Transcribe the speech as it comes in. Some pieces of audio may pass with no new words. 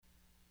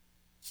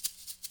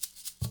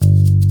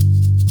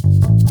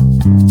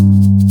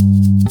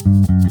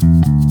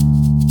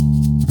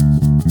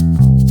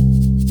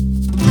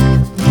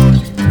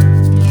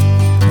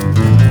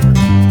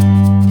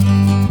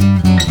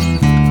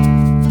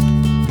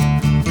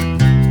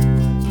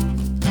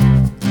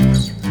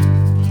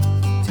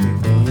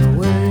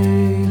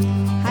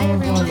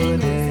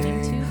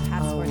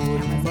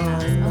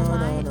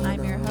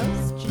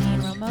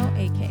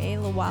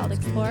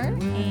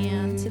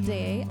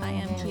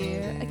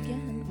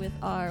again with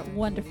our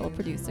wonderful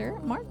producer,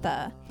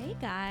 Martha. Hey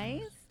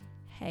guys.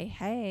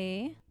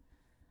 Hey.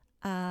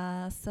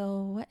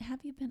 So what have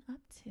you been up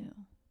to?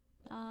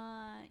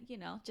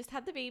 Just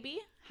had the baby.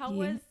 How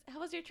Yeah.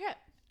 was your trip?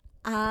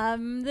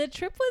 The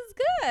trip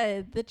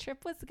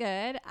was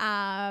good.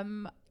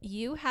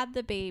 You had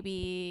the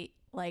baby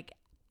like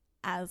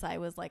as I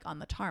was like on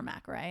the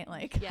tarmac, right?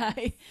 Like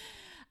Yes.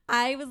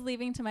 I was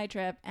leaving to my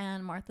trip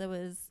and Martha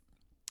was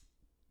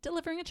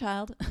delivering a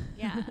child.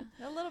 Yeah,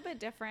 a little bit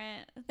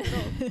different.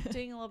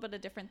 Doing a little bit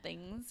of different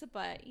things,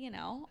 but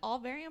all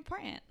very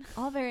important.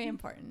 All very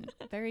important.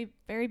 Very,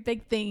 very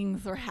big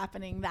things were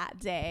happening that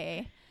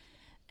day.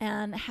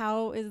 And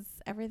how is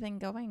everything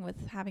going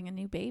with having a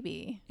new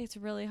baby? It's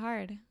really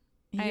hard.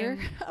 You're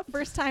a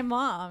first-time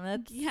mom.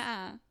 That's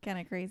Yeah. kind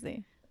of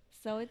crazy.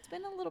 So it's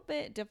been a little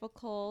bit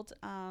difficult.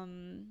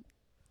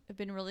 I've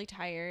been really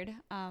tired.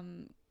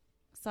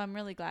 So I'm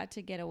really glad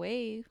to get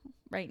away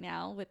right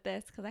now with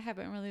this because I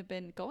haven't really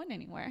been going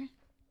anywhere.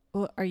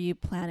 Well, are you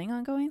planning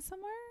on going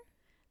somewhere?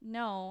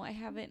 No, I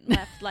haven't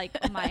left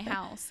my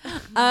house.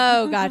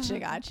 Oh,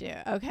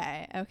 gotcha.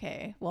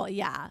 Okay. Well,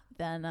 yeah.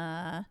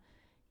 Then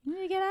you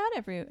need to get out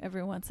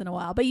every once in a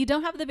while. But you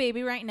don't have the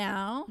baby right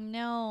now.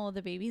 No,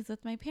 the baby's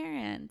with my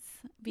parents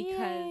because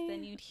Yay.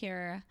 then you'd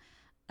hear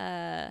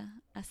a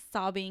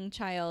sobbing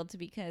child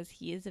because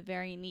he is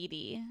very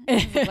needy.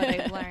 Is what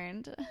I've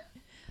learned.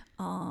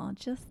 Oh,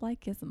 just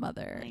like his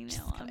mother. I Just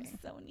know, I'm kidding.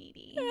 so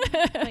needy.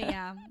 But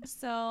yeah,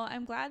 so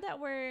I'm glad that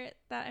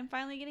I'm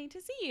finally getting to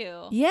see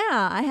you.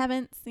 Yeah, I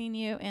haven't seen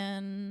you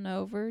in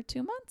over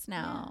 2 months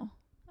now.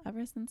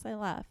 Ever since I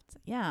left.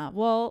 Yeah.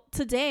 Well,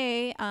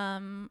 today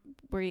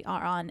we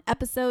are on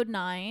episode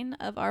 9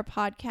 of our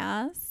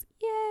podcast.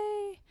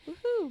 Yay.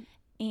 Woohoo.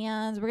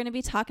 And we're going to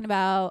be talking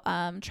about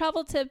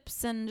travel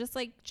tips and just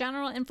like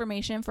general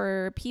information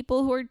for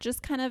people who are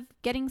just kind of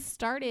getting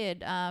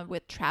started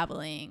with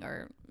traveling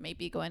or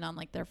maybe going on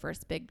like their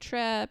first big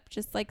trip.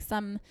 Just like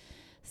some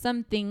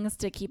things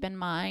to keep in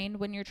mind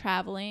when you're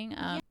traveling.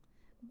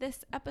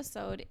 This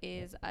episode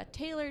is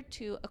tailored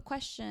to a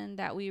question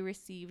that we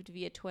received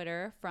via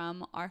Twitter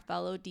from our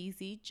fellow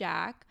DZ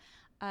Jack.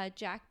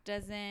 Jack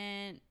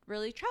doesn't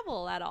really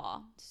travel at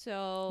all.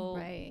 So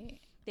Right.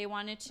 they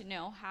wanted to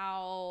know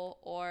how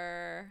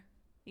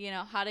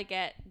to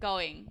get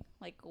going,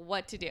 like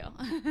what to do.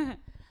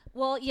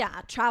 Well,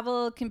 yeah,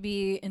 travel can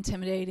be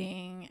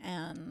intimidating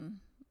and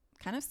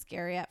kind of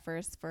scary at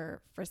first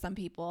for some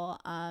people.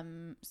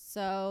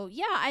 So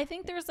yeah, I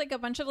think there's like a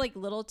bunch of like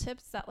little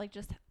tips that like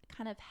just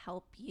kind of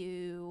help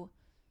you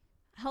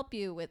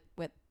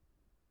with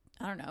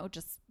I don't know,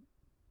 just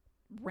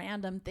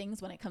random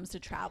things when it comes to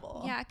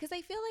travel. Yeah, because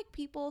I feel like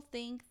people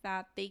think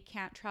that they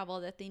can't travel,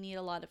 that they need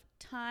a lot of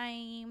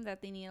time,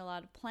 that they need a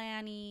lot of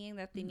planning,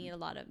 that they need a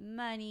lot of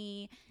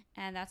money,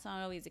 and that's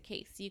not always the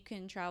case. You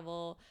can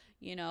travel,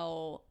 in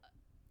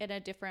a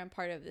different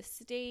part of the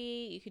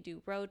state. You could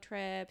do road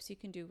trips. You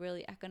can do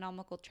really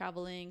economical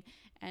traveling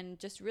and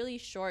just really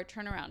short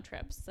turnaround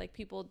trips. Like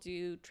people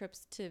do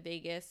trips to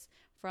Vegas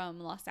from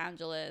Los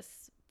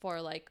Angeles for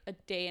like a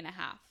day and a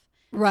half.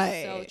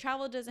 Right. So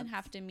travel doesn't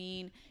have to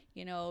mean,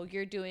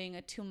 you're doing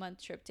a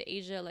 2-month trip to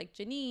Asia like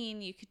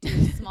Janine. You could do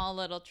a small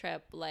little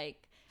trip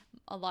like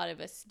a lot of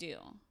us do.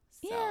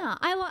 So. Yeah,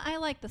 I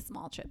like the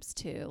small trips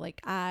too. Like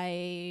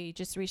I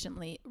just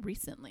recently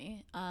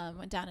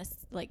went down to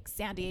like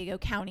San Diego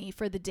County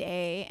for the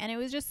day, and it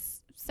was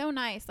just so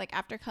nice. Like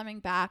after coming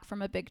back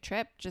from a big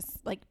trip,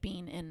 just like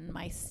being in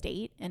my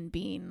state and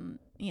being,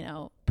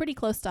 pretty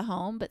close to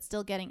home, but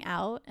still getting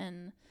out.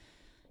 And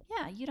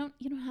yeah, you don't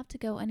have to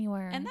go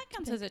anywhere. And that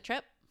counts as a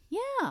trip.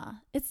 Yeah,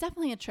 it's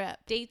definitely a trip.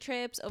 Day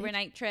trips,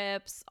 overnight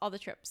trips, all the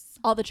trips.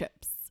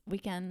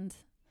 Weekend.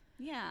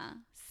 Yeah.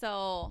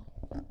 So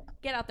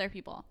get out there,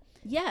 people.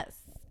 Yes.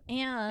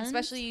 And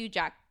especially you,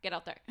 Jack. Get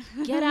out there.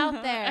 Get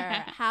out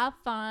there. Have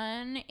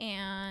fun.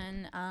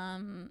 And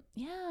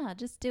yeah,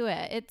 just do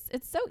it.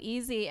 It's so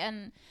easy.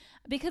 And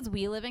because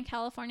we live in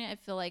California, I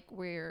feel like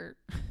we're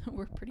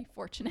pretty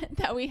fortunate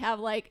that we have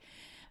like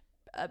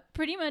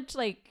pretty much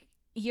like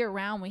year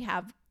round we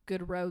have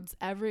good roads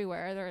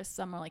everywhere. There are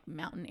some like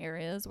mountain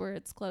areas where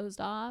it's closed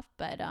off,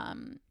 but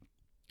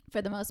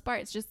for the most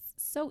part it's just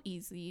so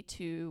easy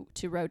to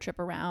road trip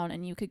around,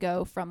 and you could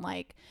go from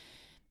like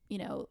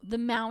the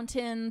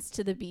mountains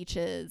to the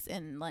beaches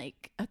in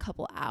like a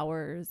couple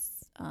hours.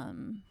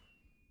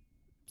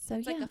 So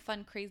it's yeah, like a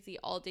fun, crazy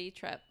all-day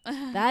trip.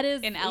 that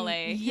is in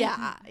LA.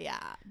 Yeah.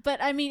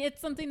 But I mean,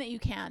 it's something that you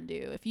can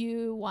do if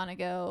you want to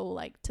go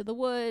like to the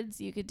woods.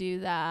 You could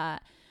do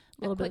that.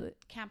 A little bit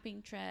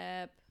camping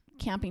trip.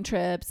 Camping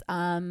trips.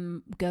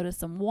 Go to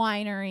some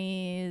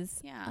wineries.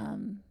 Yeah. A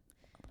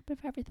little bit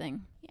of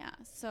everything. Yeah.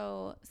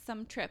 So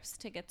some trips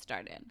to get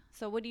started.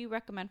 So what do you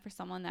recommend for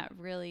someone that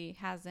really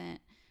hasn't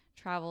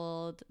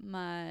traveled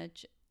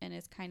much and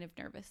is kind of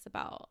nervous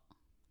about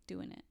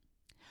doing it?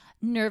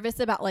 Nervous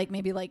about like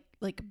maybe like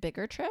a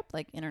bigger trip,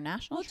 like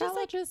international travel?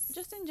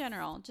 Just in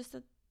general.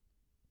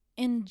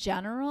 In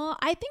general,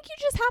 I think you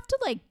just have to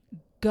like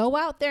go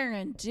out there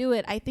and do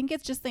it. I think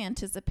it's just the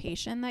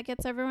anticipation that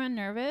gets everyone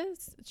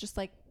nervous. It's just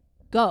like,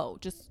 go,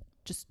 just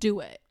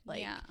do it.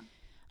 Like,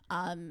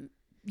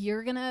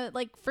 you're gonna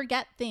like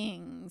forget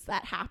things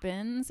that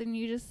happens, and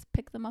you just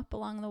pick them up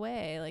along the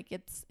way. Like,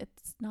 it's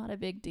not a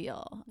big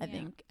deal. I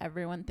think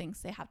everyone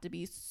thinks they have to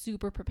be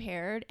super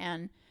prepared,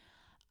 and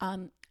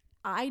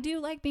I do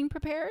like being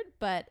prepared,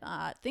 but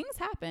things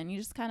happen. You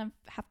just kind of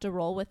have to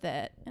roll with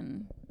it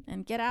and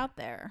get out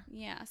there.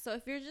 Yeah. So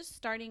if you're just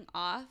starting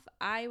off,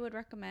 I would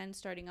recommend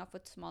starting off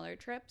with smaller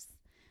trips.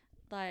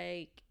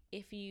 Like,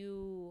 if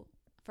you,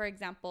 for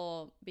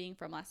example, being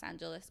from Los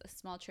Angeles, a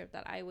small trip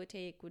that I would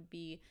take would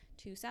be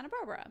to Santa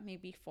Barbara,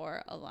 maybe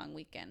for a long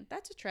weekend.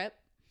 That's a trip.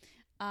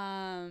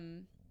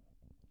 And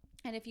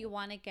if you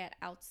want to get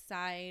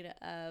outside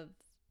of,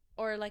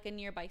 or like a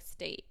nearby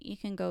state, you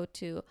can go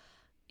to,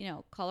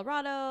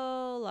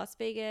 Colorado, Las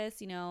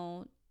Vegas,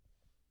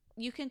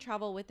 you can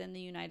travel within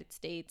the United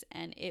States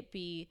and it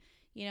be,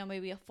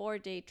 maybe a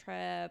 4-day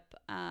trip.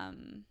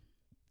 And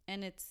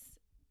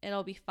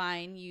it'll be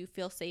fine. You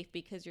feel safe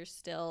because you're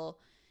still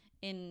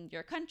in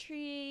your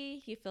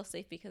country. You feel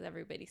safe because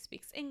everybody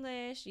speaks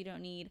English. You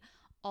don't need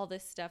all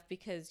this stuff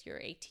because your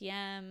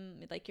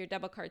ATM, like your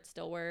debit card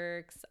still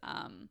works.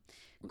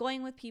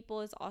 Going with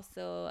people is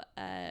also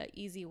a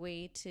easy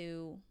way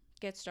to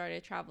get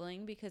started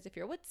traveling, because if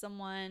you're with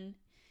someone,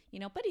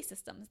 buddy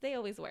systems, they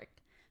always work.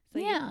 So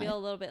you feel a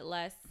little bit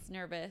less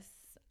nervous,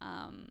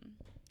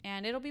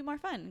 and it'll be more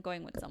fun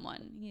going with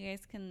someone. You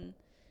guys can,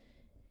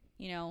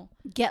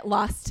 get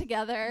lost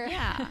together.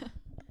 Yeah.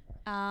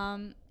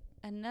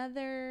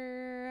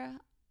 Another,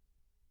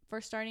 for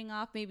starting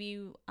off,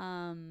 maybe,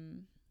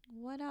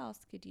 what else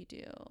could you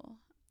do?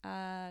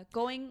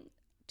 Going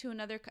to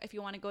if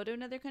you want to go to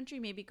another country,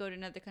 maybe go to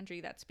another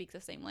country that speaks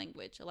the same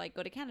language. Like,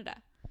 go to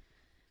Canada.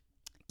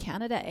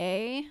 Canada,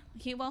 eh?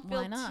 You won't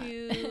feel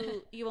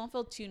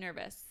too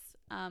nervous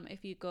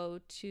if you're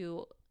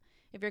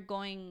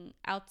going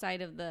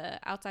outside of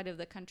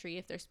the country,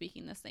 if they're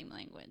speaking the same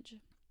language.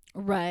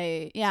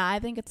 Right. Yeah, I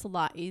think it's a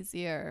lot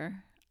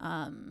easier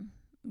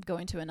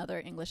going to another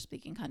English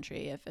speaking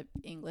country if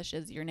English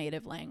is your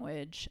native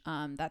language.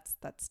 That's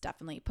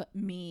definitely put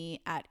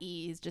me at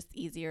ease, just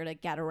easier to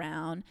get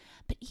around.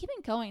 But even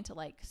going to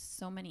like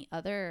so many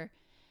other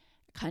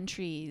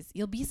countries,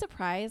 you'll be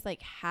surprised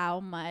like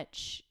how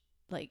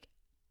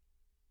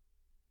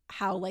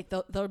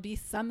there'll be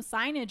some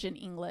signage in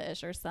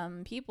English, or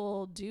some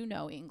people do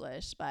know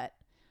English. But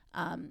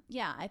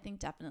I think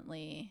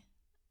definitely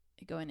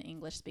going to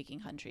English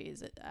speaking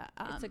countries,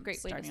 it's a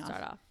great way to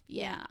start off.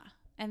 Yeah.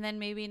 And then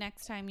maybe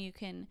next time you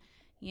can,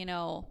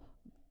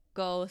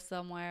 go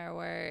somewhere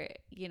where,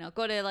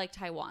 go to like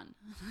Taiwan,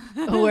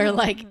 where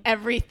like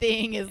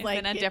everything is like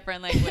in a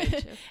different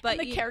language, but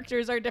the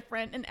characters are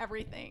different and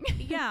everything.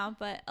 Yeah,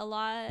 but a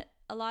lot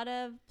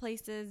of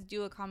places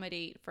do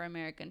accommodate for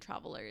American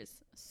travelers,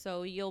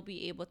 so you'll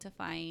be able to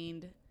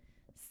find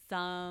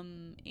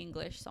some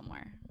English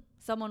somewhere.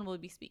 Someone will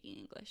be speaking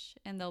English,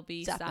 and there'll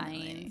be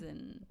signs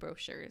and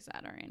brochures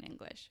that are in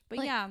English. But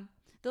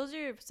those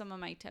are some of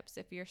my tips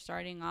if you're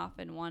starting off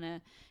and want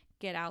to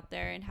get out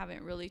there and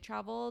haven't really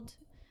traveled.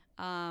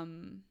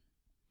 Go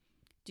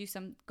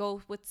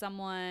with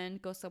someone,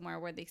 go somewhere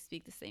where they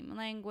speak the same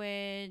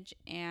language,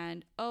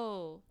 and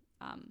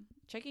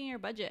checking your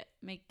budget,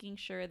 making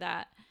sure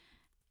that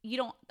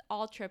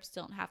all trips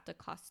don't have to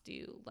cost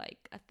you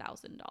like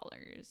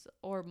 $1,000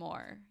 or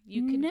more.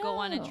 You can go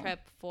on a trip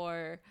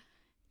for,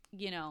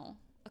 a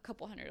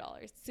couple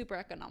 $100, super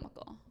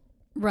economical.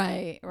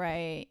 Right.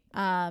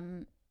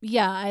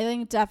 Yeah, I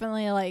think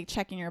definitely like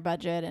checking your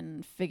budget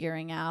and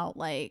figuring out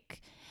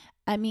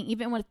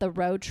even with the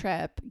road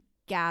trip,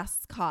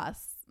 gas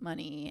costs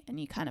money, and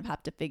you kind of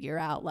have to figure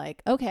out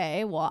like,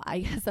 okay, well, I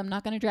guess I'm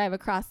not going to drive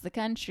across the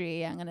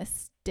country. I'm going to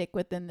stick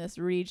within this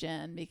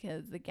region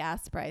because the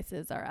gas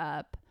prices are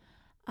up.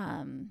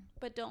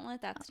 But don't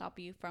let that stop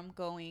you from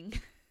going.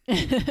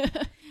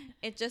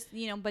 It's just,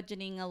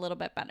 budgeting a little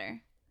bit better.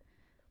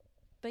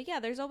 But yeah,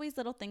 there's always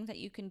little things that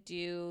you can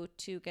do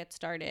to get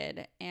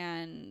started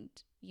and,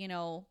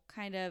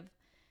 kind of,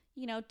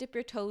 dip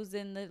your toes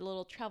in the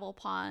little travel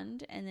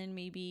pond. And then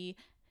maybe,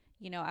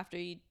 after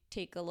you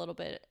take a little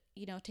bit,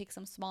 take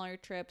some smaller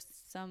trips,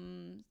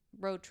 some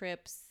road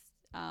trips,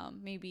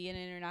 maybe an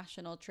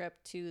international trip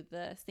to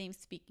the same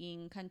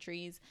speaking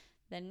countries.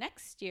 Then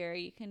next year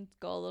you can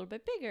go a little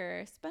bit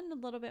bigger, spend a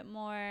little bit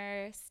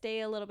more,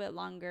 stay a little bit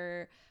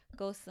longer,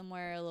 go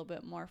somewhere a little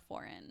bit more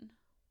foreign.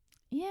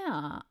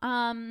 Yeah.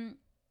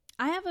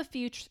 I have a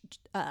few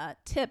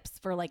tips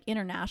for like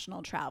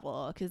international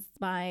travel, because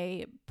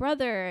my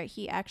brother,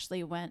 he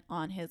actually went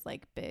on his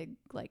like big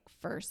like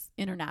first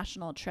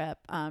international trip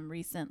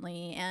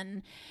recently,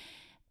 and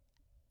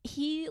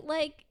he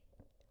like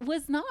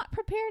was not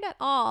prepared at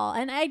all.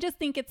 And I just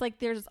think it's like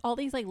there's all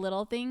these like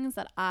little things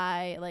that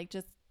I like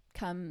just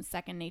come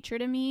second nature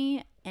to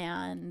me,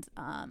 and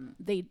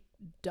they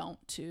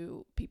don't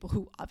to people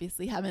who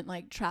obviously haven't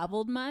like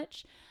traveled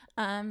much.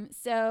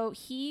 So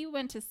he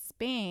went to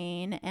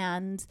Spain,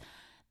 and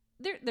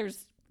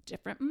there's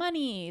different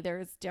money.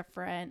 There's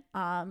different,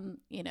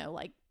 you know,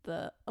 like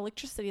the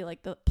electricity,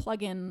 like the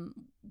plug-in,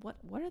 what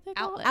are they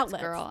called?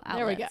 Outlets. Girl,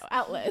 There we go.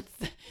 Outlets.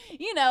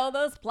 You know,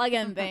 those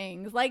plug-in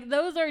things. Like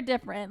those are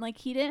different. Like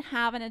he didn't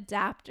have an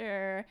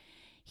adapter.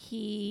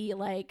 He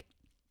like,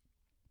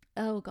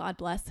 oh, God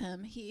bless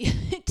him. He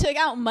took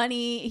out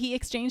money. He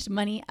exchanged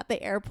money at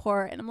the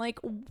airport. And I'm like,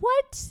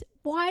 what?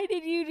 Why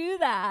did you do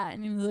that?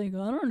 And he was like,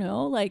 I don't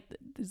know. Like,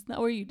 isn't that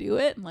where you do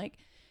it? I'm like,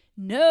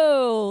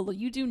 no,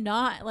 you do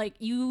not. Like,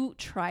 you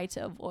try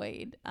to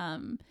avoid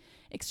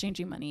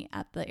exchanging money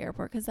at the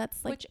airport because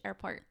that's like. Which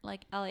airport?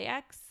 Like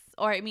LAX?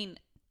 Or, I mean,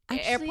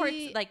 Actually,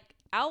 airports, like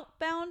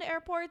outbound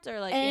airports or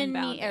like any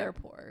inbound?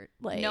 airport.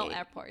 Like, no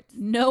airports.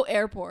 No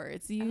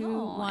airports. You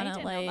I want to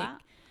didn't know like.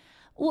 that.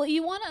 Well,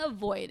 you want to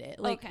avoid it.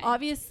 Like, Okay.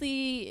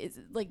 obviously, it's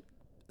like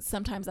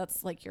sometimes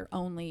that's like your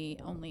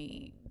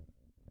only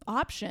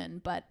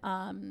option. But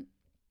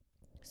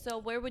So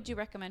where would you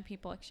recommend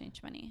people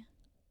exchange money?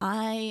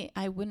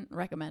 I wouldn't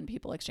recommend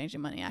people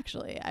exchanging money.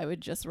 Actually, I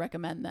would just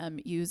recommend them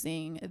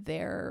using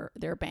their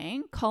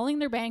bank, calling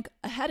their bank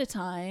ahead of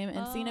time,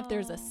 and seeing if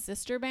there's a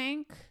sister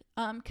bank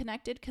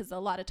connected. Because a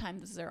lot of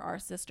times there are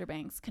sister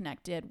banks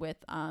connected with,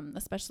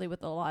 especially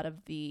with a lot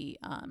of the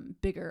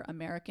bigger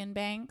American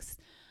banks.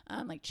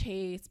 Like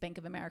Chase, Bank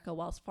of America,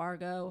 Wells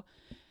Fargo,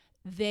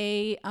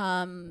 they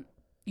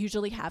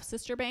usually have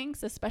sister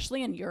banks,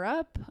 especially in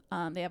Europe.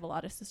 They have a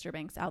lot of sister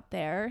banks out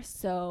there.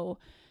 So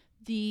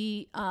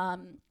the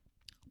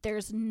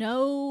there's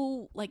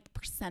no like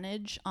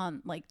percentage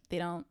on like they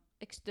don't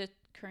The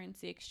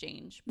currency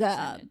exchange The-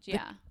 percentage.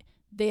 Yeah.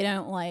 they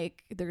don't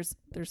like there's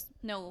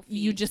No fee.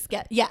 you just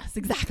get yes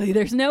exactly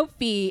there's no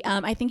fee.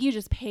 I think you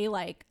just pay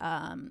like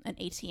an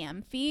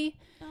ATM fee.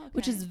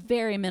 Which is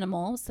very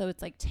minimal. So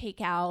it's like take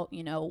out,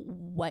 you know,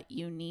 what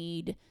you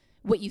need,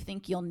 what you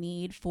think you'll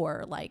need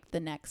for like the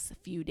next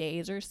few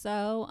days or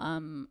so.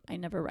 I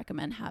never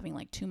recommend having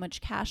like too much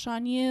cash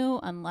on you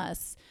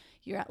unless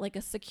you're at like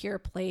a secure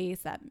place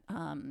that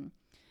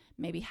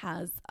maybe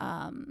has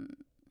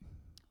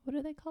what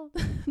are they called?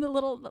 the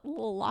little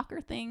locker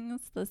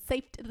things, the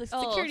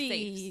security.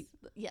 Safes.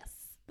 Yes,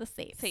 the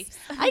safes. Safes.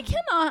 I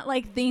cannot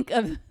like think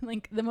of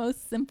like the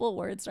most simple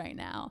words right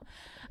now.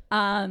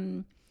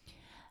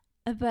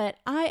 But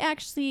I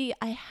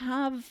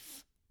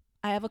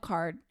have a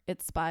card.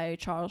 It's by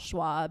Charles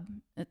Schwab.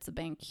 It's a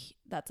bank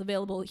that's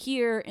available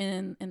here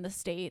in the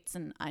States,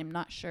 and I'm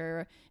not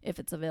sure if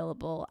it's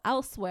available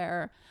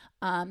elsewhere.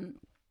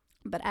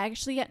 But I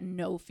actually get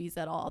no fees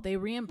at all. They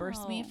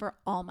reimburse me for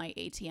all my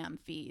ATM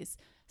fees.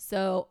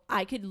 So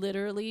I could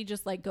literally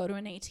just like go to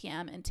an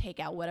ATM and take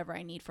out whatever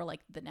I need for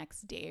like the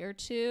next day or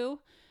two.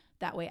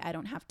 That way I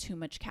don't have too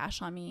much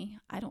cash on me.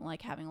 I don't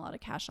like having a lot of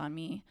cash on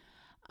me.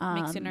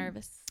 Makes you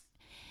nervous.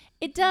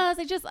 It does.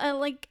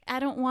 I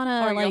don't want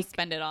to Or like you'll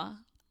spend it all.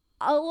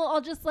 I'll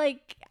just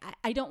like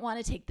I don't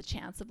want to take the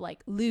chance of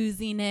like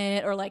losing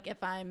it or like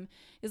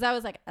because I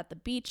was like at the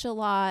beach a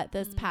lot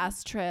this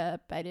past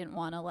trip. I didn't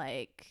want to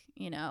like,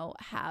 you know,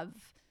 have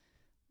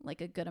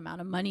like a good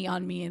amount of money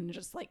on me and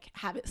just like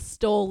have it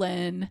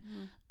stolen.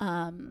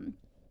 I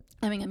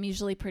mean, I'm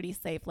usually pretty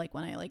safe like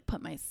when I like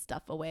put my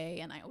stuff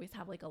away, and I always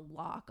have like a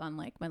lock on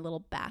like my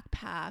little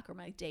backpack or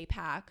my day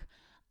pack.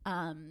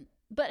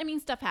 But I mean,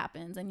 stuff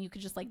happens and you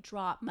could just like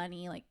drop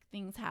money, like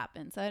things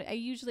happen. So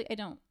I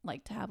don't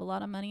like to have a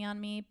lot of money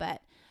on me,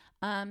 but,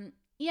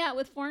 yeah,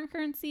 with foreign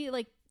currency,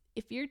 like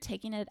if you're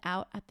taking it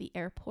out at the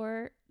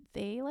airport,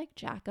 they like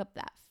jack up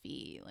that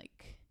fee.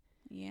 Like,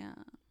 Yeah.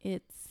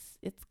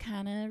 it's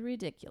kind of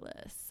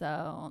ridiculous.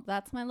 So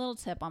that's my little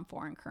tip on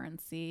foreign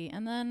currency.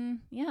 And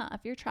then, yeah,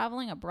 if you're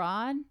traveling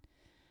abroad,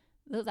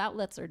 those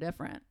outlets are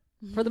different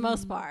for the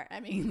most part.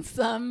 I mean,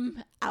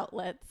 some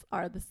outlets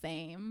are the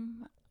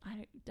same.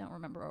 I don't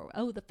remember.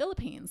 Oh, the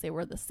Philippines, they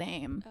were the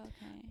same.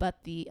 Okay.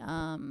 But the,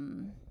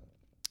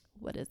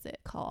 what is it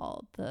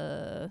called?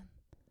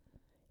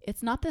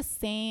 It's not the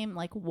same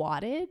like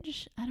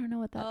wattage. I don't know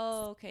what that's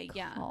okay.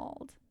 Yeah.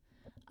 called.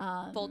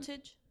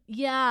 Voltage?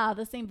 Yeah,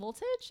 the same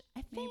voltage?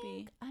 I think.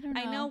 Maybe. I don't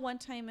know. I know one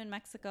time in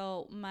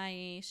Mexico,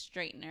 my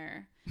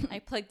straightener, I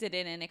plugged it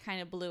in and it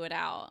kind of blew it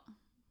out.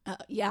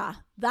 Yeah,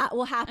 that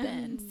will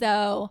happen.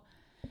 So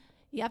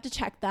you have to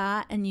check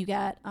that, and you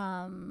get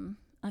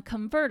a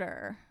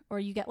converter, or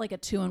you get like a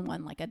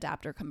 2-in-1 like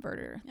adapter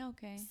converter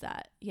Okay.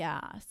 set.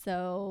 Yeah.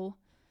 So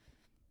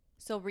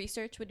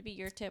research would be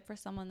your tip for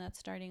someone that's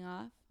starting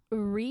off?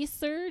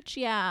 research,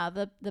 yeah,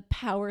 the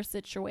power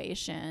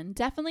situation.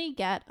 Definitely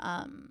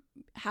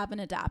have an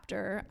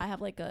adapter. I have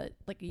like a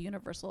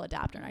universal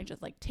adapter, and I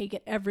just like take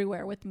it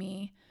everywhere with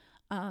me,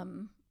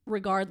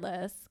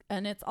 regardless.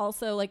 And it's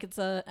also like it's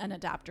an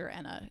adapter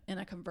and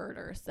a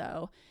converter.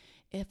 So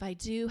if I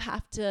do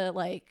have to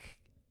like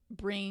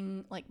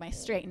bring like my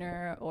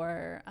straightener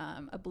or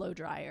a blow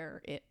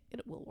dryer, it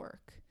will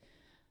work.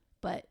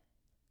 But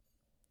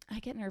I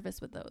get nervous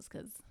with those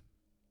because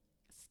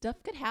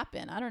stuff could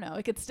happen. I don't know.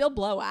 It could still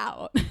blow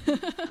out.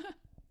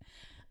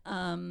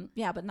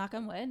 Yeah, but knock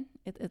on wood,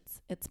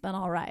 it's been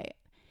all right.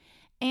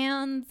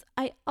 And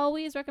I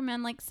always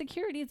recommend, like,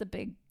 security is a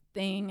big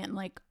thing. And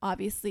like,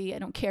 obviously I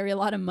don't carry a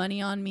lot of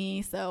money on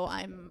me, so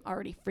I'm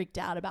already freaked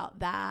out about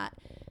that.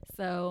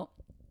 So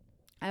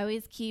I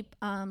always keep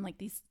like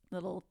these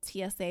little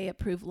TSA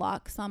approved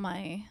locks on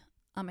my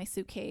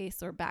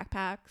suitcase or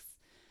backpacks,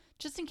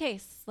 just in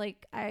case.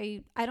 Like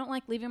I don't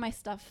like leaving my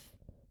stuff,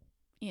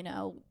 you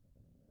know,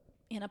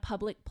 in a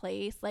public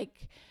place.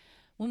 Like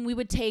when we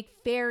would take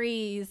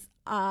ferries,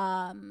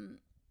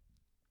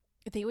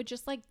 they would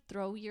just like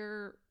throw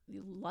your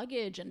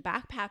luggage and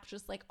backpack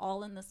just like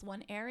all in this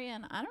one area,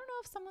 and I don't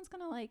know if someone's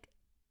gonna like,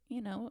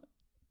 you know,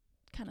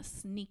 kind of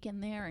sneak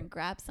in there and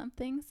grab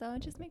something. So I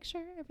just make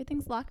sure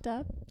everything's locked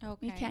up.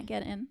 Okay. You can't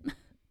get in.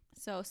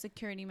 So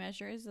security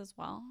measures as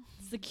well.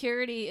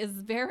 Security is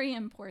very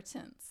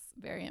important.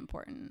 Very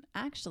important.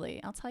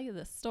 Actually, I'll tell you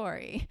this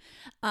story.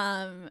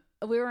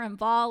 We were in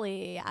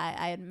Bali.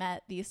 I had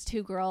met these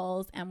two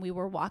girls, and we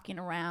were walking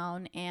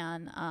around,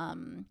 and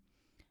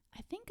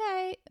I think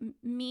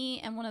me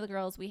and one of the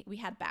girls, we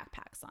had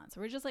backpacks on.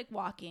 So we're just like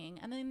walking.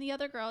 And then the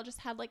other girl just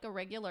had like a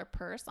regular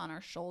purse on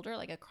her shoulder,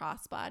 like a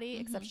crossbody,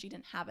 except she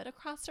didn't have it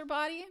across her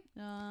body.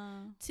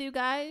 Two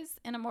guys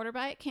in a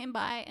motorbike came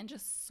by and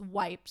just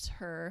swiped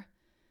her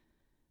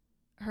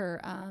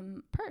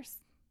purse.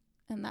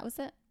 And that was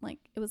it. Like,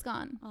 it was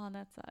gone. Oh,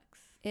 that sucks.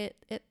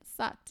 It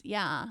sucked.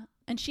 Yeah.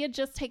 And she had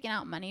just taken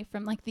out money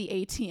from like the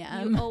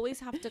ATM. You always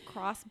have to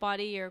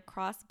crossbody your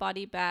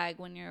crossbody bag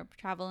when you're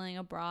traveling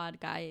abroad,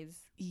 guys.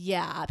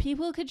 Yeah,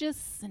 people could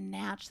just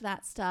snatch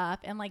that stuff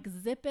and like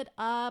zip it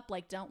up.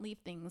 Like, don't leave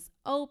things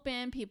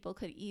open. People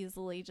could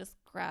easily just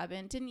grab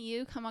it. Didn't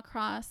you come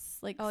across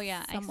like? Oh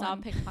yeah, someone? I saw a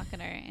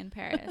pickpocketer in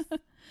Paris.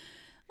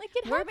 Like,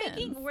 it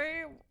happens.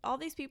 We're all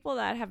these people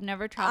that have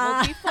never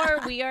traveled before.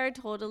 We are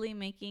totally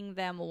making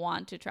them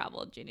want to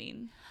travel,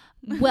 Janine.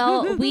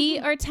 Well, we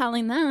are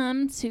telling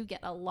them to get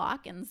a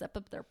lock and zip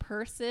up their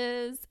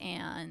purses,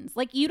 and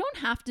like, you don't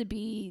have to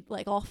be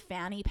like all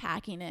fanny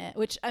packing it,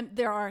 which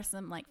there are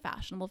some like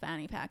fashionable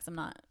fanny packs. I'm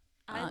not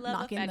I love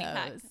knocking a fanny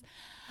those.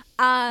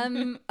 pack.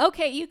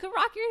 Okay, you can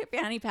rock your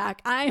fanny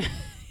pack. I'm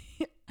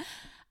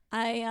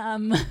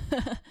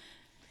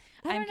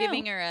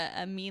giving her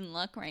a mean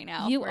look right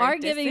now. You are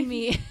giving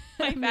me a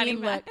fanny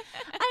mean pack. look.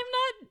 I'm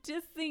not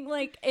dissing,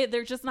 like,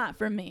 they're just not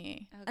for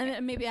me. Okay.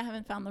 And maybe I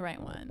haven't found the right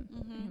one.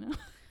 You know,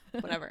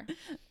 Whatever.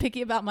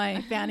 Picky about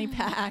my fanny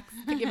packs,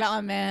 picky about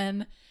my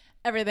men,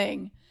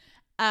 everything.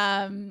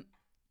 Yeah,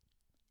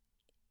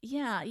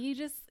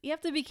 you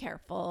have to be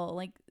careful.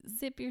 Like,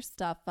 zip your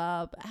stuff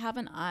up, have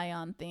an eye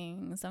on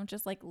things. Don't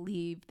just like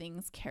leave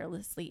things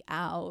carelessly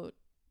out,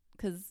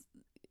 because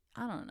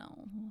I don't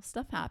know,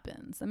 stuff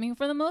happens. I mean,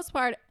 for the most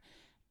part,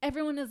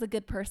 everyone is a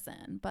good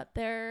person, but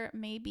there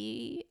may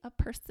be a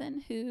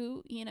person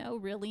who, you know,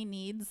 really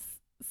needs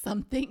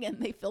something and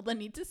they feel the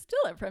need to steal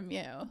it from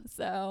you.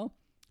 So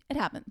it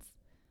happens.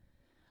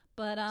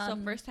 But so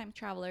first time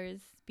travelers,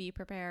 be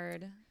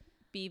prepared,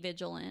 be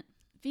vigilant.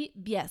 Be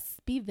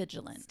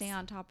vigilant. Stay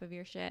on top of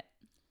your shit.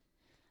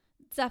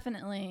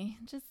 Definitely.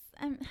 Just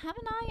have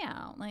an eye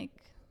out. Like,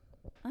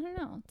 I don't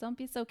know. Don't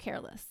be so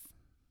careless.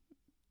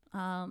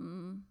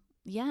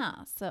 Yeah.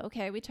 So,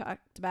 okay, we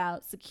talked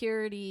about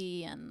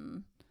security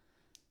and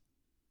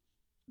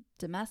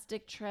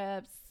domestic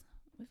trips.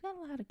 We've got a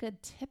lot of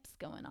good tips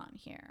going on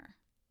here.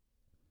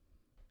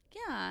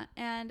 Yeah.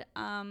 And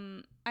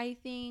I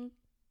think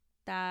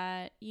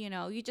that, you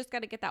know, you just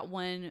got to get that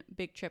one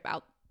big trip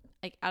out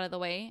of the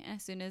way. And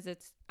as soon as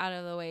it's out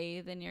of the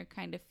way, then you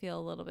kind of feel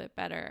a little bit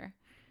better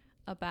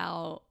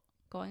about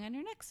going on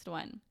your next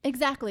one.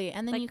 Exactly.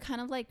 And then like, you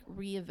kind of like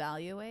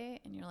reevaluate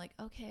and you're like,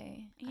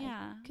 okay,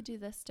 yeah, I could do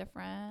this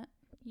different.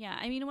 Yeah.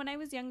 I mean, when I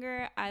was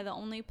younger, the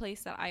only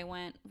place that I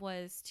went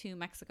was to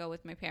Mexico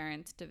with my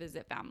parents to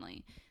visit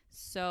family.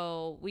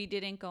 So we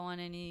didn't go on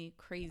any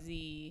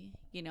crazy,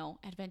 you know,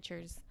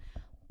 adventures.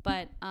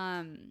 But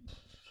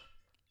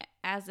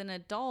as an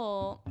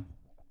adult,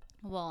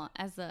 well,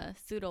 as a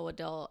pseudo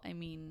adult, I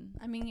mean,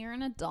 you're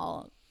an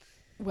adult.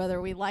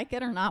 Whether we like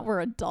it or not, we're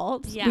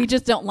adults. Yeah. We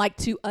just don't like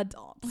to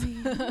adult.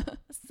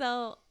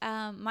 So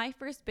my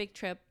first big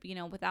trip, you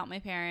know, without my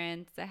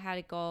parents, I had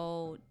to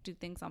go do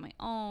things on my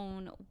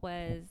own,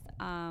 was,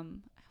 how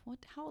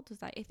old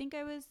was I? I think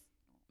I was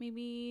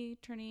maybe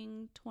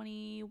turning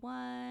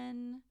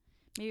 21.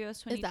 Maybe I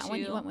was 22. Is that when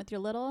you went with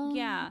your little?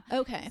 Yeah.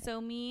 Okay. So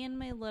me and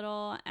my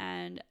little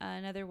and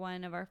another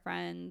one of our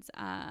friends.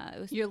 It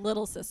was your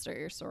little sister,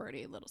 your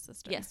sorority little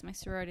sister. Yes, my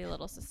sorority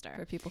little sister.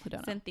 For people who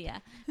don't know.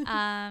 Cynthia.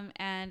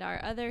 And our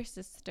other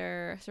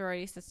sister,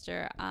 sorority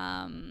sister,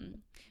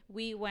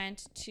 we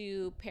went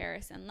to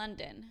Paris and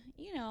London.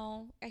 You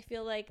know, I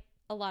feel like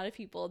a lot of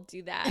people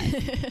do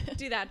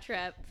that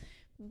trip.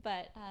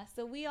 But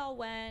so we all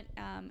went.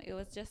 It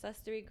was just us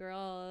three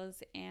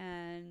girls,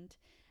 and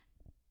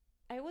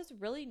I was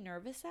really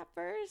nervous at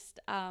first.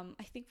 I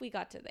think we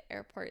got to the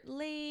airport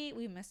late.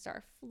 We missed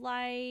our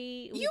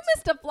flight. You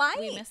missed a flight?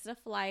 We missed a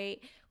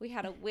flight. We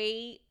had to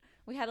wait.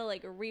 We had to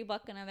like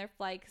rebook another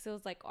flight because it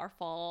was like our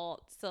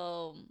fault.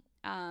 So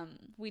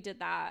we did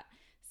that.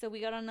 So we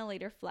got on a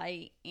later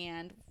flight,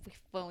 and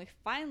when we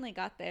finally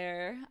got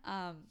there,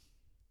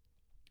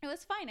 it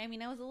was fine. I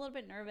mean, I was a little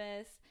bit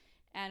nervous,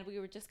 and we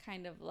were just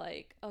kind of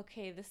like,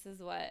 okay, this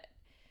is what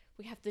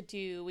we have to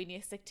do. We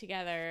need to stick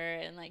together,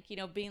 and like, you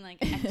know, being like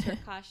extra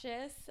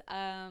cautious.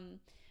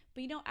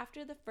 But you know,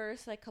 after the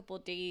first like couple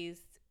of days,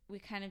 we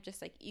kind of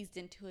just like eased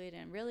into it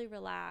and really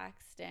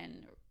relaxed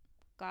and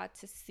got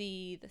to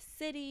see the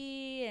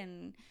city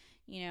and,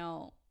 you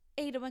know,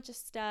 ate a bunch of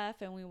stuff,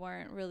 and we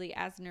weren't really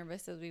as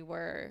nervous as we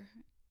were,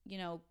 you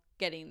know,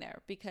 getting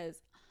there, because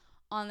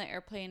on the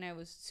airplane I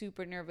was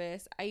super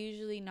nervous. I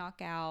usually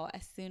knock out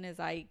as soon as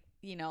I,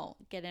 you know,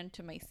 get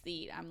into my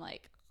seat. I'm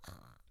like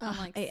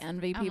I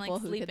envy people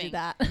who could do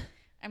that.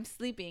 I'm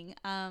sleeping.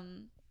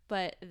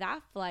 But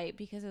that flight,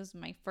 because it was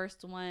my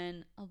first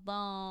one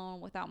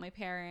alone without my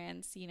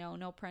parents, you know,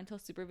 no parental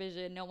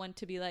supervision, no one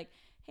to be like,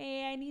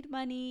 hey, I need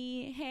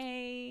money.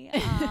 Hey,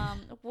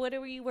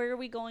 where are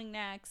we going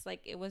next? Like,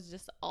 it was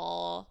just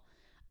all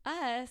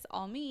us,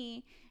 all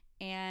me.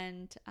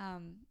 And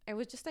I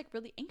was just like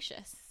really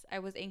anxious. I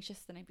was anxious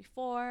the night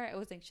before. I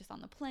was anxious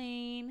on the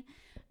plane.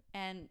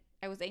 And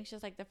I was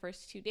anxious like the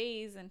first 2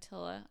 days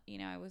until, you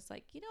know, I was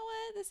like, you know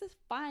what? This is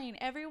fine.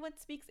 Everyone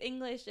speaks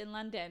English in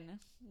London.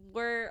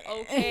 We're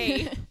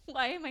okay.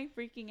 Why am I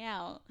freaking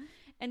out?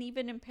 And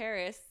even in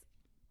Paris,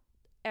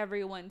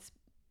 everyone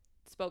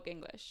spoke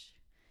English.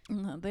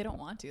 No, they don't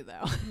want to,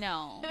 though.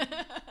 No.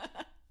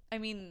 I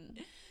mean,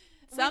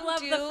 some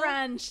love the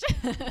French.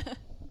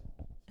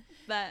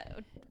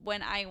 But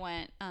when I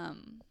went,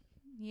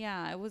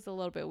 yeah, it was a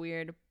little bit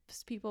weird.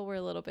 People were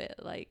a little bit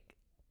like,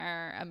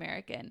 are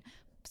American.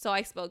 So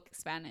I spoke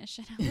Spanish,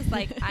 and I was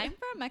like, I'm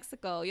from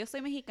Mexico. Yo soy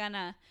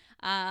mexicana.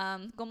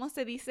 ¿Cómo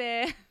se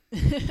dice?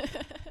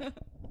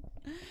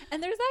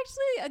 And there's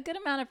actually a good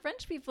amount of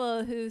French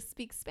people who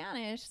speak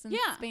Spanish since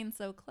Spain's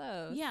so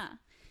close. Yeah.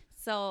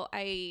 So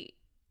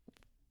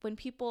when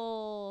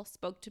people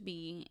spoke to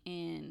me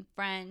in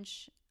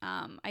French,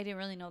 I didn't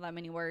really know that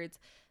many words.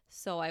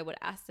 So I would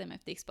ask them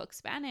if they spoke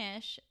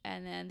Spanish,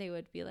 and then they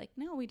would be like,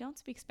 no, we don't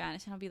speak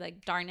Spanish. And I'll be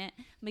like, darn it.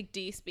 I'm like, do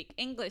you speak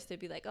English? They'd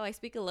be like, oh, I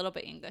speak a little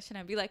bit English. And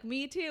I'd be like,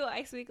 me too.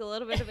 I speak a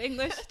little bit of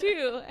English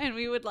too. And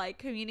we would like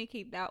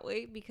communicate that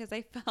way, because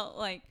I felt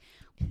like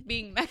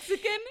being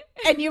Mexican.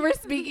 And you were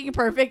speaking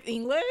perfect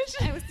English?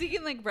 I was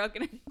speaking like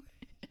broken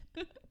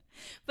English.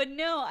 But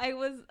no, I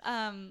was,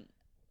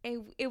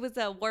 it was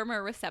a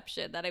warmer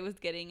reception that I was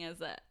getting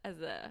as a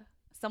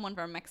someone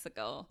from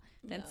Mexico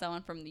than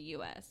someone from the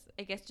U.S.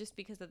 I guess just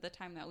because of the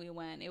time that we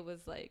went, it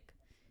was like,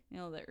 you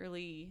know, the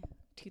early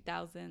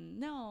 2000s.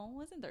 No, it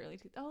wasn't the early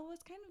 2000s. Oh, it was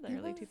kind of the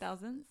early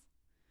 2000s.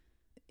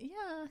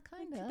 Yeah,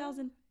 kind of.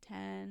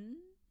 2010.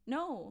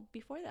 No,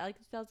 before that, like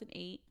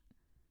 2008.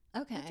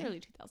 Okay. It's early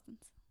 2000s.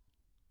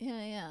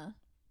 Yeah.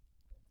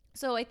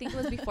 So I think it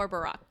was before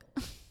Barack.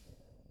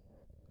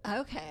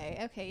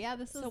 Okay. Yeah,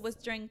 So it was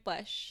during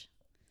Bush.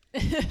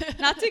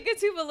 Not to get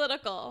too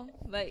political,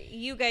 but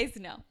you guys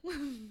know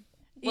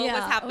what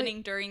was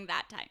happening during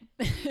that time.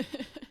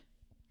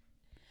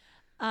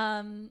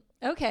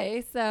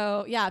 Okay,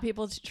 so yeah,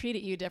 people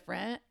treated you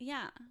different.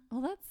 Yeah.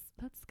 Well,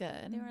 that's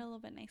good. They were a little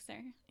bit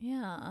nicer.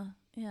 Yeah.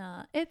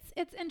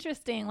 It's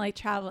interesting, like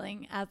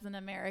traveling as an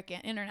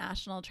American,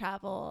 international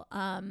travel.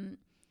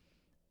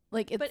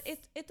 But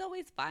it's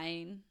always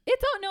fine.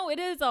 It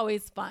is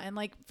always fine.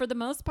 Like for the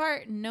most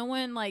part, no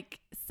one like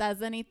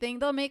says anything.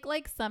 They'll make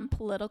like some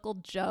political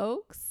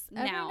jokes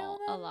now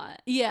a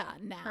lot. Yeah,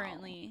 now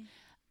currently,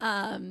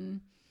 a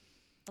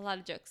lot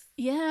of jokes.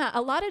 Yeah,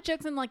 a lot of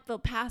jokes in like the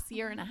past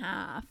year and a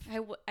half.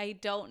 I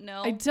don't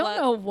know. I don't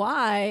know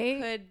why.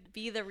 Could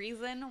be the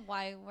reason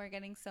why we're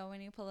getting so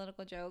many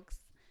political jokes.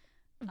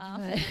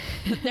 But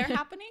they're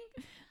happening.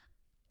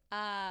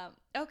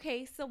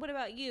 Okay, so what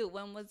about you?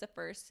 When was the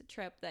first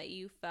trip that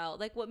you felt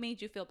like, what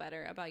made you feel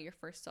better about your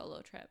first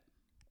solo trip?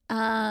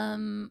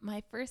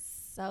 My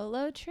first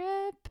solo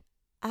trip,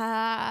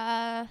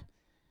 well,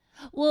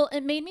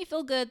 it made me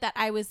feel good that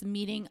I was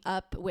meeting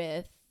up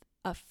with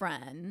a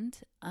friend.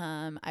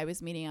 I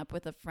was meeting up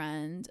with a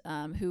friend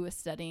who was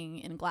studying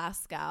in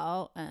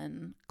Glasgow.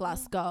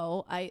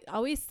 I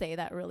always say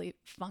that really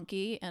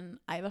funky, and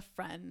I have a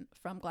friend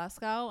from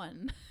Glasgow,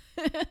 and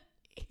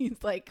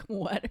he's like,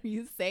 what are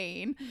you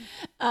saying?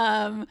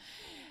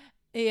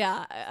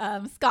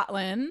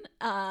 Scotland.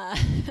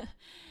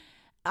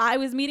 I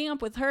was meeting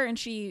up with her, and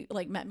she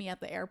like met me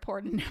at the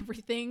airport and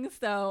everything.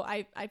 So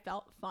I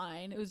felt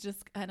fine. It was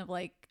just kind of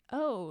like,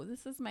 oh,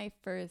 this is my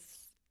first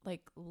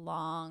like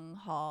long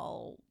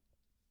haul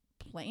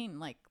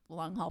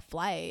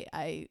flight.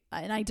 I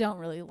didn't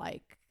really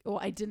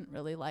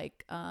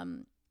like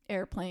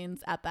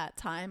airplanes at that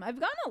time. I've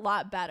gotten a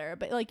lot better,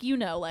 but like, you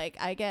know, like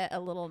I get a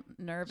little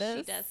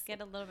nervous. She does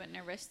get a little bit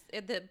nervous.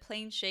 The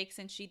plane shakes,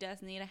 and she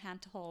does need a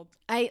hand to hold.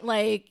 And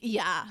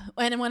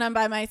when I'm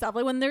by myself,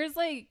 like when there's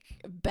like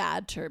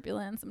bad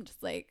turbulence, I'm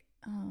just like,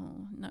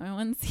 oh, no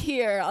one's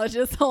here. I'll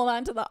just hold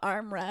on to the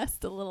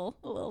armrest a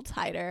little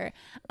tighter.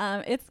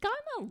 It's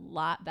gotten a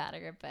lot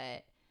better,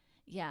 but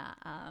yeah.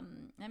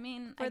 I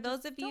mean, for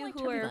those of you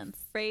who are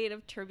afraid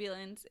of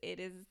turbulence, it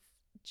is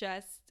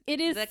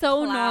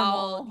so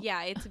normal.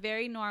 Yeah, it's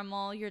very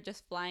normal. You're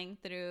just flying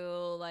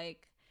through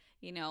like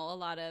a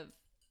lot of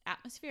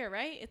atmosphere,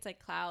 right? It's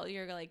like cloud.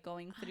 You're like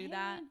going through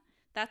that.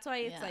 That's why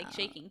it's like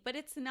shaking. But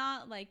it's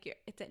not like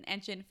it's an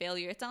engine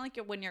failure. It's not like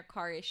when your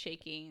car is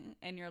shaking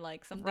and you're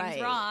like,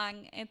 something's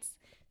wrong. It's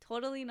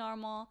totally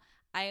normal.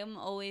 I am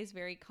always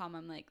very calm.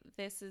 I'm like,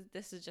 this is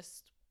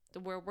just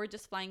we're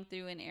just flying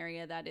through an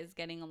area that is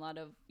getting a lot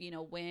of,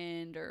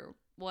 wind or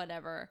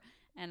whatever.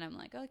 And I'm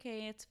like,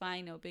 okay, it's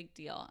fine. No big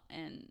deal.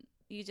 And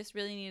you just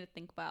really need to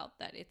think about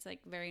that. It's like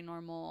very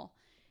normal,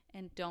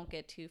 and don't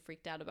get too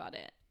freaked out about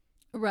it.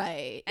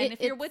 Right. And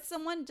if you're with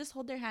someone, just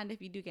hold their hand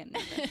if you do get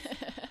nervous.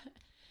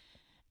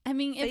 I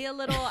mean, say a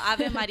little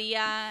Ave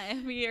Maria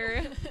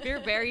if you're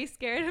very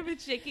scared of it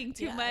shaking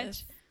too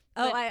much.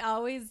 But I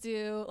always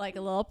do like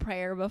a little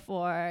prayer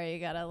before. You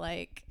gotta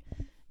like,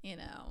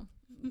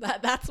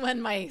 that's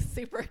when my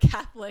super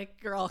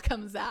Catholic girl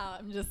comes out.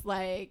 I'm just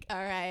like, all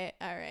right,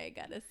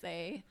 gotta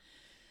say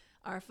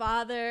Our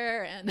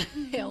Father and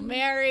Hail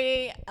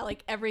Mary,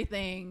 like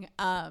everything.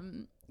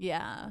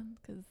 Yeah,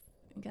 because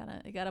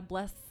you gotta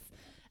bless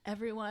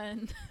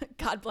everyone.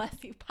 God bless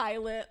you,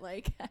 pilot.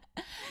 Like,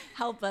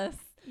 help us.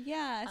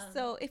 Yeah.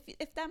 So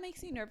if that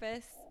makes you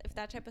nervous, if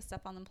that type of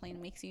stuff on the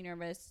plane makes you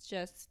nervous,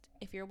 just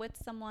if you're with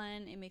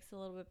someone, it makes it a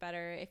little bit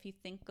better. If you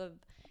think of,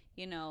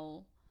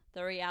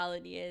 the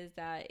reality is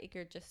that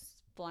you're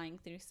just flying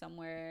through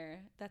somewhere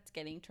that's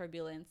getting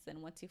turbulence,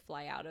 and once you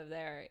fly out of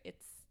there,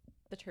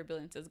 the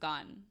turbulence is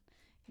gone.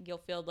 You'll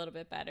feel a little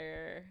bit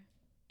better.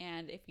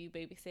 And if you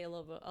maybe say a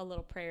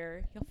little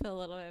prayer, you'll feel a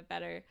little bit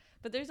better.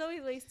 But there's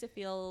always ways to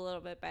feel a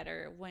little bit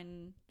better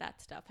when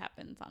that stuff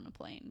happens on a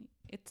plane.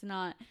 It's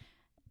not,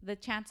 the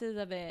chances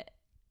of it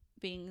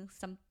being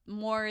some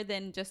more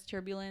than just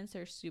turbulence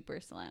are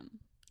super slim.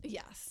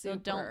 Yes. So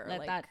don't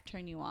let that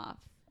turn you off.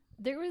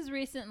 There was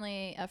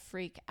recently a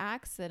freak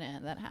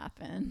accident that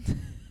happened.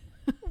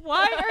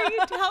 Why are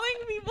you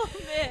telling people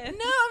this?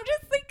 No, I'm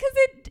just like,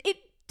 because it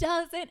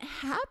doesn't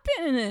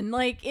happen.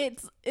 Like,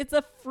 it's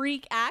a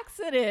freak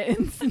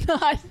accident. It's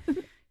not.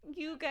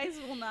 You guys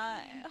will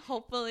not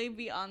hopefully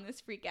be on this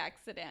freak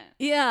accident.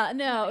 Yeah,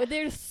 no,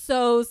 they're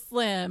so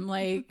slim.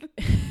 Like,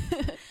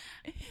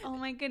 oh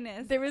my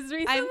goodness. There was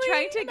recently I'm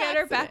trying to get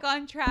her back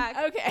on track.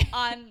 Okay.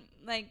 On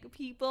like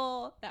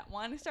people that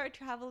want to start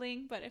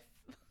traveling, but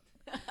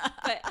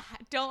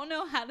don't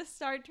know how to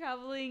start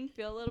traveling,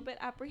 feel a little bit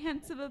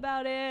apprehensive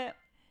about it.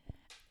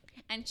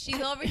 And she's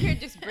over here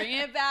just bringing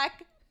it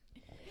back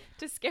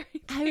to scary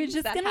things. I was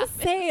just going to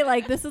say,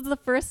 like, this is the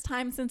first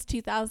time since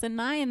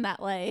 2009 that,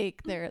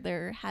 like,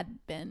 there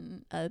had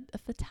been a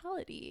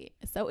fatality.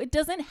 So it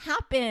doesn't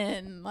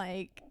happen.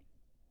 Like,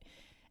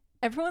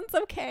 everyone's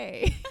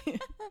okay.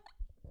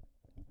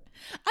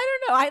 I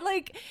don't know. I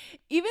like,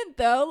 even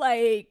though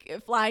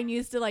like flying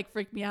used to like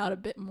freak me out a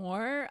bit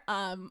more,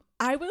 I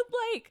would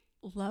like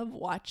love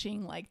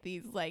watching like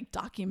these like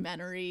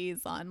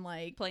documentaries on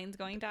like planes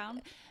going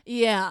down.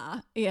 Yeah.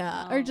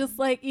 Or just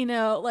like,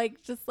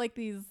 just like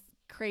these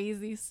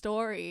crazy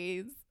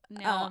stories.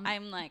 No,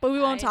 I'm like, but we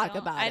won't talk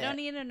about it. I don't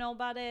need to know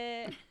about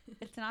it.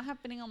 It's not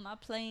happening on my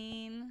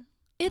plane.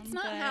 It's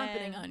not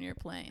happening on your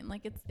plane.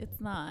 Like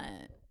it's not.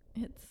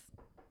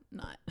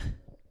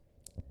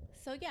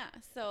 So yeah,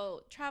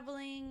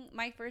 traveling,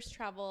 my first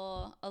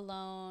travel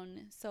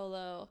alone,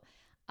 solo,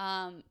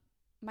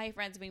 my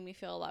friends made me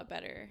feel a lot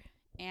better,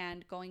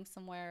 and going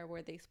somewhere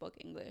where they spoke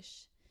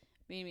English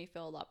made me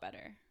feel a lot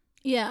better.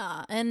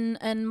 Yeah,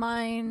 and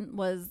mine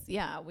was,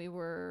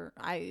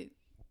 I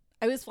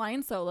was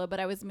flying solo, but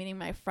I was meeting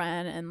my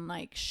friend, and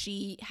like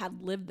she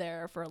had lived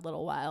there for a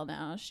little while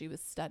now. She was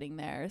studying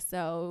there,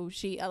 so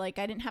she I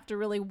didn't have to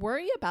really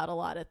worry about a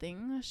lot of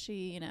things.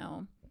 She,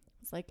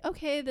 was like,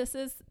 okay, this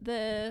is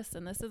this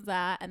and this is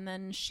that, and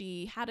then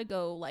she had to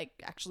go like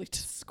actually to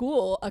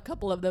school a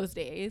couple of those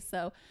days,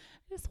 so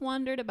I just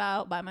wandered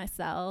about by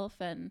myself.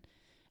 And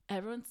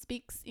everyone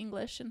speaks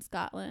English in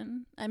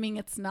Scotland. I mean,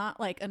 it's not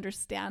like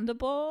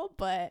understandable,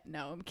 but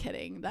no, I'm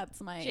kidding. That's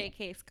my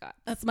JK Scott.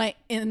 That's my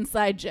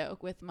inside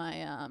joke with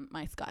my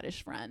my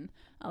Scottish friend.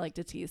 I like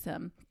to tease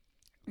him.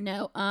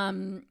 No,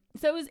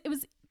 so it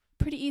was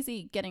pretty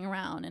easy getting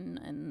around,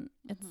 and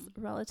it's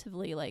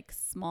relatively like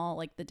small,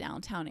 like the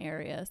downtown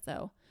area,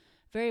 so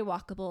very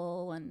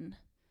walkable and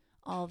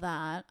all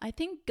that. I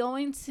think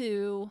going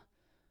to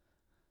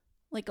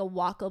like a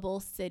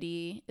walkable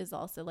city is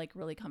also like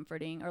really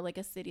comforting, or like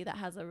a city that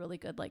has a really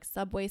good like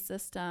subway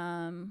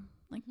system,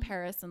 like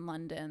Paris and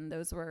London.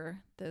 Those were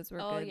good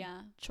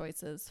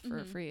choices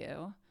for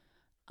you.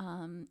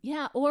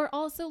 Or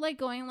also like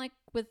going like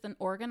with an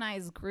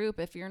organized group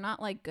if you're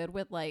not like good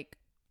with like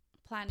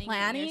planning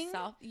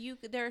yourself.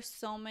 There are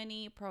so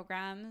many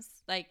programs,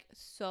 like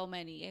so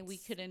many, and we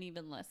couldn't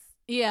even list.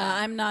 Yeah,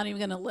 I'm not even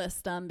gonna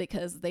list them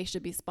because they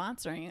should be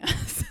sponsoring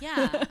us.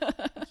 Yeah,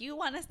 if you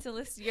want us to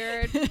list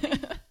your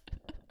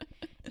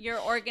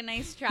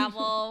organized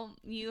travel,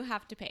 you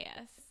have to pay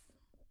us.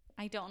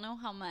 I don't know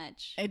how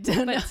much,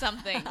 but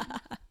something.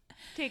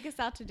 Take us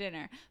out to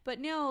dinner. But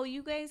no,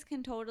 you guys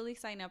can totally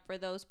sign up for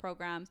those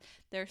programs.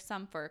 There's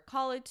some for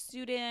college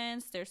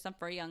students. There's some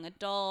for young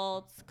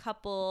adults,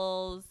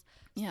 couples,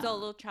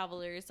 solo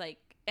travelers. Like,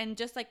 and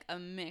just like a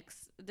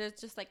mix, there's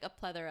just like a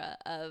plethora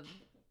of,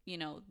 you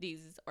know,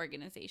 these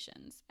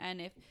organizations. And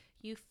if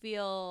you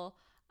feel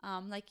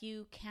like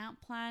you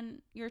can't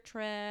plan your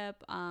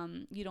trip,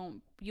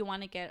 you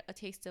want to get a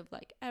taste of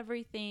like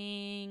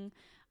everything,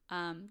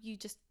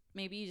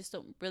 maybe you just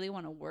don't really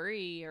want to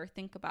worry or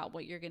think about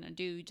what you're going to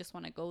do. You just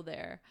want to go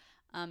there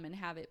and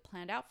have it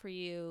planned out for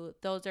you.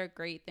 Those are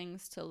great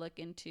things to look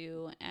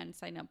into and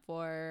sign up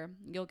for.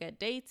 You'll get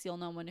dates. You'll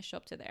know when to show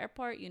up to the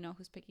airport. You know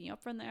who's picking you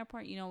up from the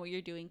airport. You know what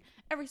you're doing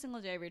every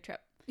single day of your trip.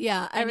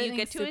 Yeah. And you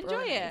get to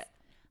enjoy it.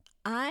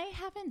 I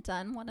haven't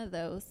done one of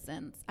those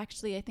since,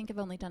 actually, I think I've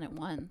only done it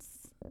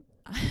once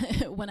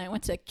when I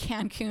went to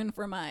Cancun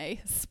for my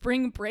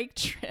spring break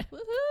trip.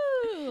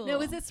 Woohoo! No,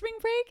 was it spring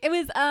break? It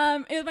was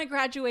my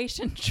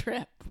graduation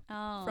trip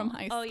from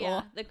high school. Oh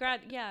yeah, the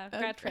grad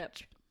trip.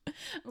 I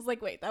was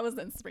like, wait, that was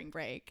in spring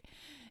break.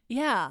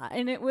 Yeah,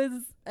 and it was,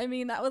 I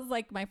mean, that was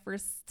like my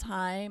first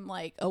time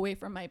like away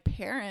from my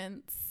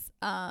parents.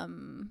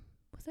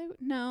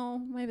 No,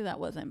 maybe that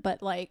wasn't,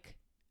 but like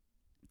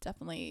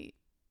definitely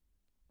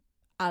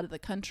out of the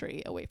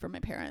country away from my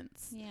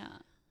parents. Yeah.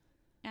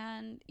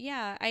 And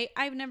yeah,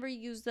 I've never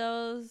used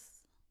those,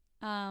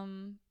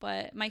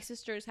 but my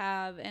sisters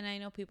have, and I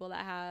know people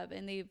that have,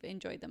 and they've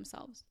enjoyed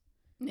themselves.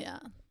 Yeah.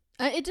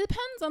 It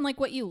depends on like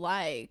what you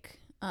like.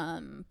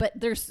 But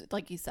there's,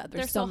 like you said,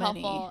 there's so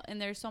many. Helpful,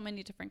 and there's so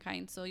many different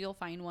kinds. So you'll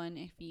find one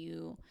if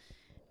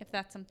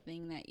that's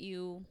something that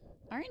you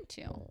are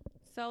into.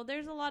 So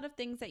there's a lot of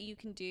things that you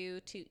can do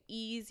to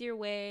ease your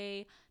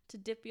way, to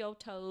dip your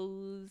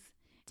toes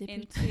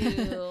into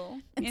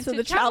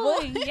the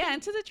traveling. Yeah,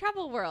 into the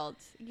travel world.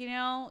 You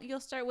know,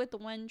 you'll start with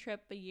one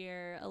trip a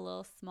year, a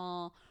little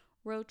small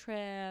road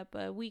trip,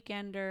 a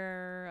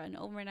weekender, an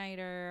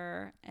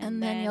overnighter,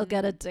 and then you'll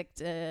get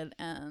addicted,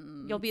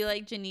 and you'll be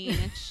like Janine,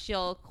 and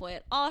she'll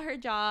quit all her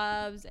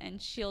jobs,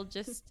 and she's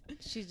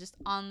just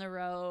on the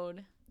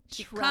road.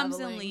 She comes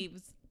and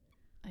leaves.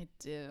 I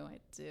do.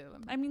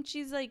 I mean,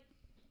 she's like,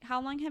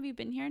 how long have you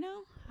been here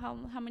now?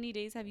 How many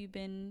days have you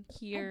been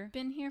here? I've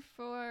been here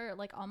for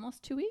like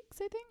almost 2 weeks,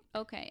 I think.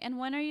 Okay. And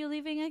when are you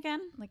leaving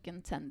again? Like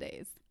in 10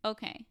 days.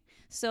 Okay.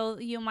 So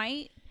you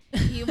might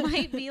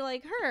be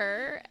like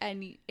her,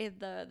 and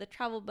the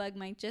travel bug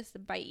might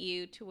just bite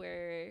you to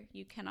where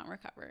you cannot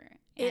recover,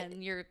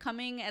 and you're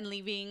coming and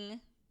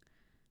leaving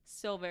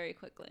so very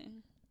quickly.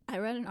 I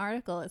read an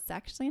article. It's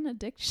actually an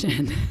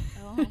addiction.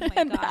 Oh my God.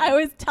 And I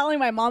was telling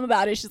my mom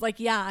about it. She's like,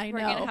 yeah, I know.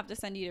 We're going to have to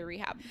send you to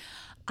rehab.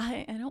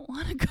 I don't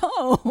want to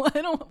go.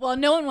 Well,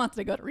 no one wants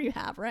to go to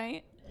rehab,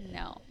 right?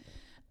 No.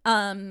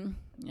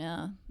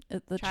 Yeah.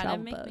 It's the Try to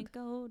make bug. me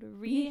go to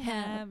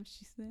rehab,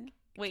 she said.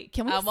 Wait,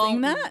 can we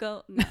sing that?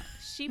 No.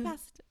 She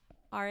passed.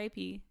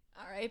 R.I.P.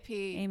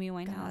 R.I.P. Amy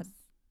Winehouse. God.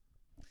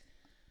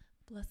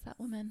 Bless that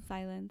woman.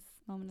 Silence.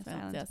 Moment of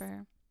silence yes. for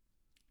her.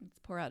 Let's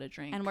pour out a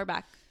drink. And we're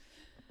back.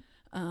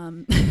 So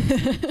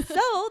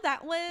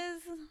that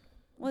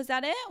was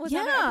that it? Was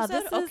that our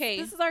episode?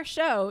 This is our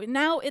show.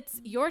 Now it's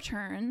your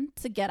turn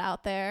to get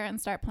out there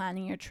and start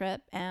planning your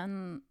trip,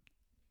 and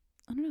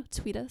I don't know,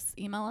 tweet us,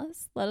 email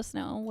us, let us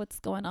know what's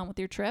going on with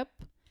your trip.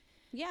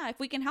 Yeah, if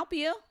we can help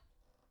you.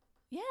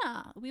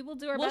 Yeah, we will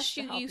do our best.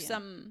 We'll shoot you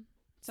some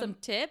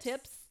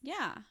tips.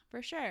 Yeah,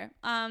 for sure.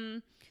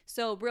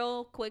 So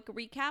real quick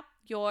recap,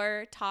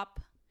 your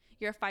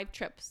 5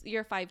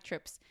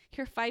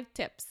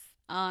 tips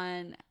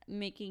on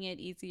making it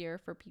easier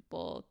for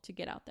people to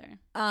get out there.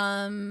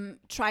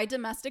 Try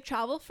domestic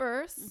travel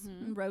first,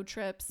 road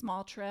trips,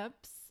 small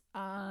trips.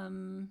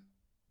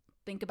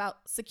 Think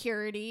about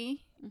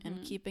security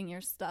and keeping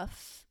your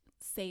stuff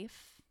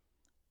safe.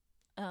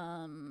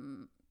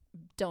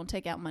 Don't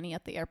take out money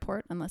at the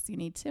airport unless you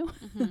need to.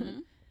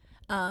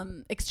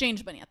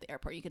 Exchange money at the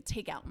airport. You could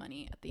take out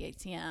money at the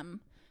ATM.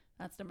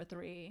 That's number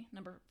 3.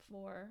 Number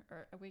 4,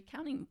 or are we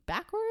counting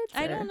backwards?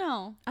 I don't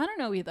know. I don't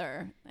know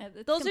either.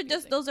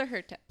 Those are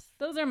her tips.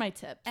 Those are my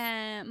tips.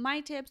 And my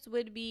tips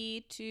would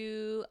be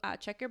to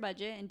check your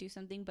budget and do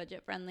something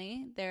budget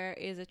friendly. There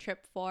is a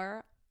trip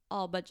for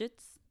all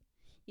budgets,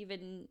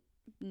 even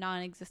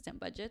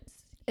non-existent budgets.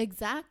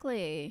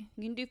 Exactly.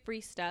 You can do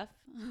free stuff.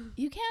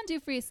 You can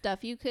do free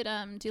stuff. You could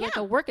do like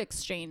a work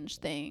exchange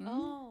thing.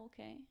 Oh,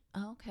 okay.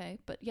 Okay,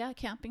 but yeah,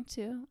 camping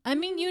too. I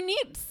mean, you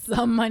need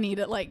some money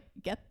to like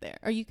get there,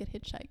 or you could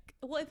hitchhike.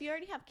 Well, if you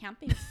already have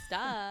camping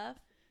stuff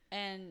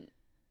and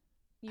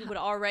you would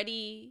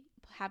already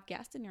have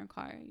gas in your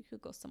car, you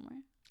could go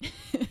somewhere.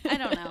 I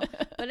don't know.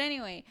 But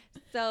anyway,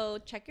 so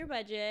check your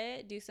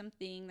budget, do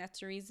something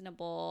that's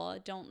reasonable.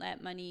 Don't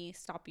let money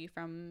stop you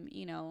from,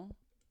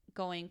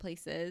 going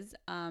places.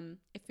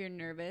 If you're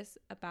nervous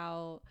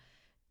about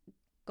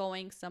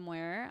going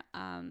somewhere,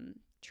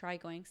 try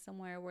going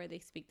somewhere where they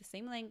speak the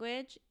same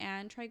language,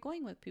 and try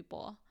going with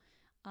people.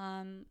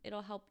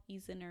 It'll help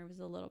ease the nerves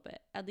a little bit.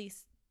 At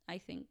least I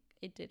think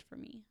it did for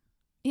me.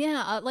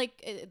 Yeah,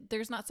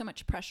 there's not so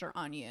much pressure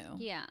on you.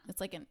 Yeah.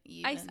 It's like an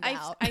even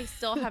out. I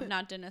still have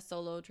not done a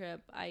solo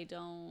trip. I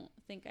don't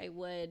think I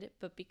would,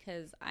 but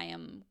because I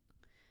am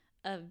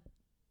a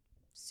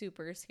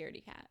super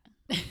scaredy cat.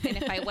 And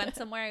if I went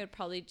somewhere, I would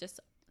probably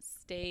just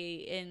stay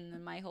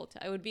in my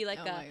hotel. It would be like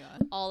Oh a my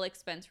God. all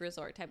expense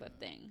resort type of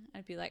thing.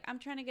 I'd be like, I'm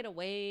trying to get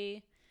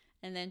away,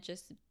 and then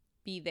just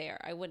be there.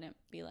 I wouldn't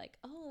be like,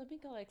 oh, let me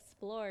go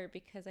explore,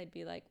 because I'd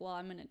be like, well,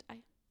 I'm gonna die.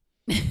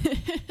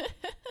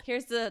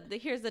 Here's the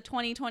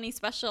 2020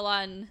 special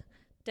on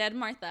Dead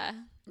Martha.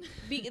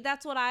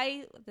 That's what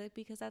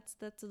because that's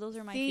those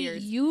are my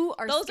fears. You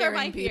are Those are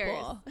my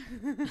people.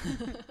 fears.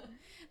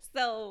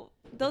 So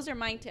those are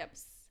my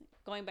tips.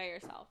 Going by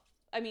yourself.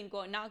 I mean,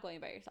 not going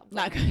by yourself.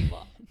 Not going by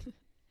people.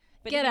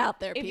 But Get out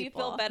there, if you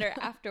feel people. better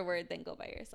afterward, then go by yourself.